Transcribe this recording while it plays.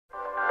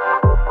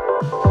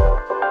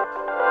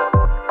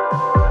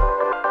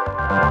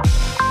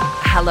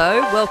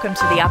Hello, welcome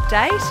to the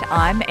update.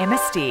 I'm Emma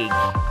Stig.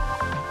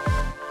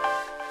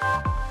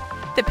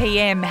 The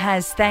PM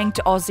has thanked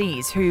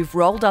Aussies who've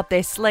rolled up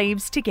their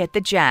sleeves to get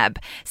the jab.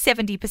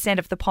 70%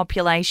 of the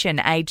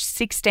population aged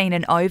 16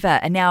 and over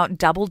are now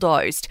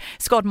double-dosed.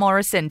 Scott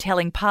Morrison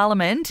telling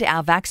Parliament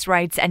our vax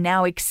rates are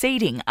now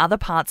exceeding other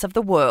parts of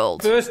the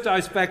world.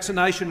 First-dose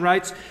vaccination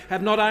rates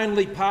have not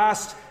only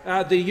passed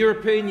the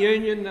European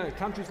Union,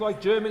 countries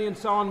like Germany and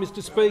so on,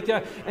 Mr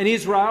Speaker, and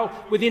Israel.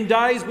 Within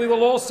days, we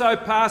will also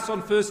pass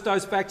on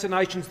first-dose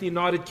vaccinations the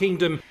United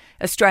Kingdom.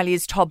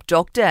 Australia's top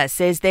doctor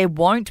says there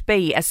won't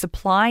be a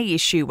supply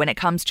issue when it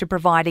comes to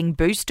providing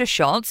booster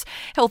shots.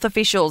 Health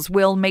officials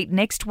will meet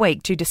next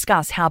week to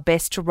discuss how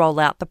best to roll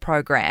out the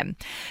program.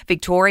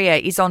 Victoria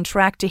is on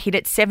track to hit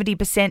its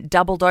 70%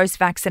 double-dose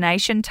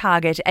vaccination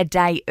target a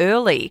day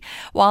early,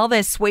 while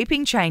there's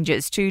sweeping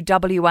changes to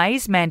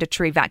WA's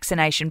mandatory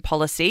vaccination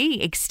policy,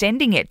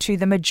 extending it to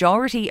the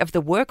majority of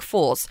the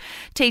workforce.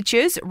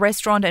 Teachers,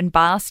 restaurant and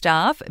bar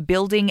staff,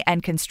 building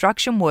and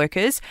construction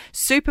workers,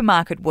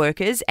 supermarket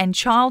workers and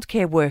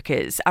childcare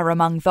workers are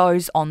among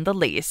those on the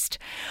list.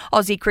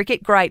 Aussie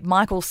cricket great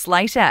Michael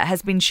Slater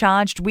has been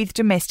charged with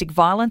domestic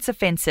violence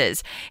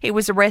offences. He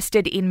was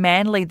arrested in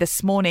Manly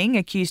this morning,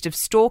 accused of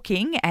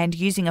stalking and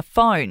using a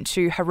phone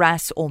to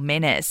harass or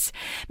menace.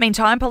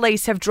 Meantime,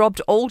 police have dropped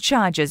all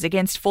charges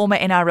against former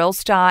NRL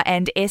star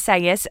and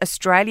SAS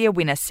Australia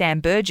winner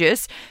Sam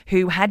Burgess,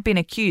 who had been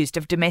accused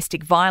of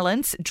domestic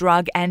violence,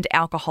 drug and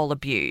alcohol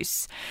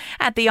abuse.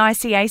 At the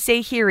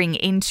ICAC hearing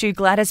into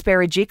Gladys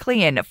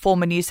Berejiklian,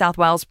 former New South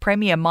Wales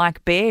Premier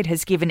Mike Baird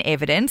has given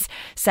evidence,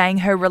 saying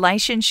her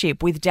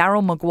relationship with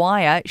Daryl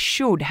Maguire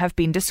should have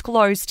been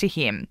disclosed to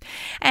him.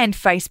 And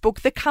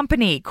Facebook, the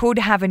company, could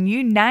have a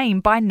new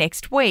name by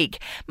next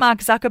week. Mark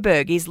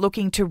Zuckerberg is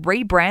looking to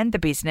rebrand the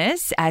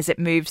business as it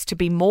moves to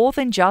be more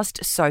than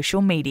just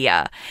social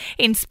media.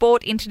 In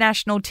sport,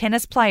 international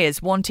tennis players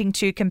wanting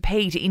to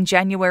compete in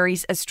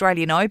January's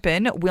Australian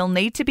Open will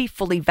need to be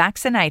fully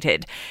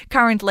vaccinated.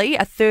 Currently,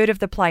 a third of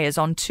the players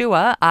on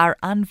tour are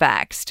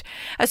unvaxxed.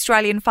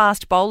 Australian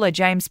fast bowler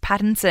James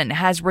Pattinson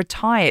has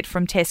retired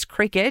from Test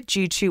cricket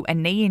due to a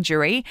knee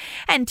injury,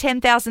 and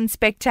 10,000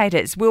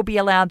 spectators will be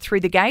allowed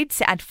through the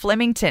gates at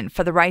Flemington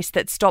for the race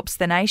that stops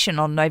the nation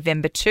on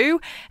November 2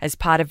 as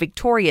part of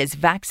Victoria's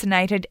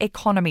vaccinated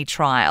economy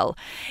trial.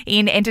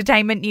 In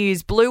entertainment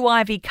news, Blue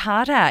Ivy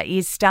Carter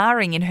is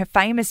starring in her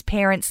famous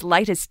parents'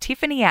 latest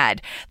Tiffany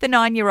ad. The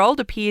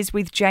 9-year-old appears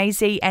with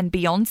Jay-Z and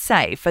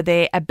Beyonce for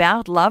their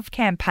About Love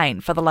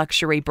campaign for the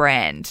luxury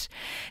brand.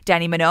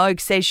 Dannii Minogue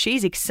says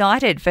she's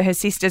excited for her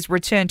sister's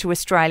return to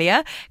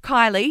Australia.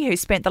 Kylie, who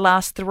spent the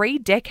last 3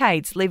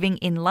 decades living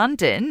in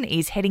London,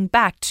 is heading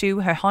back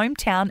to her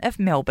hometown of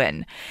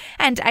Melbourne.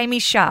 And Amy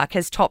Shark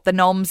has topped the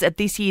noms at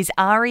this year's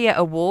ARIA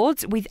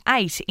Awards with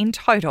 8 in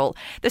total.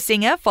 The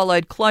singer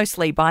followed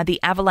closely by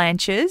the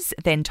Avalanches,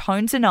 then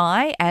Tones and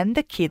I, and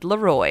the Kid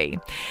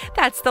Laroi.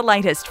 That's the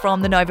latest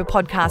from the Nova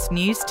Podcast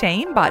News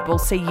team, but we'll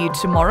see you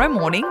tomorrow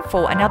morning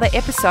for another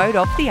episode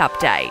of The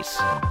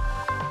Update.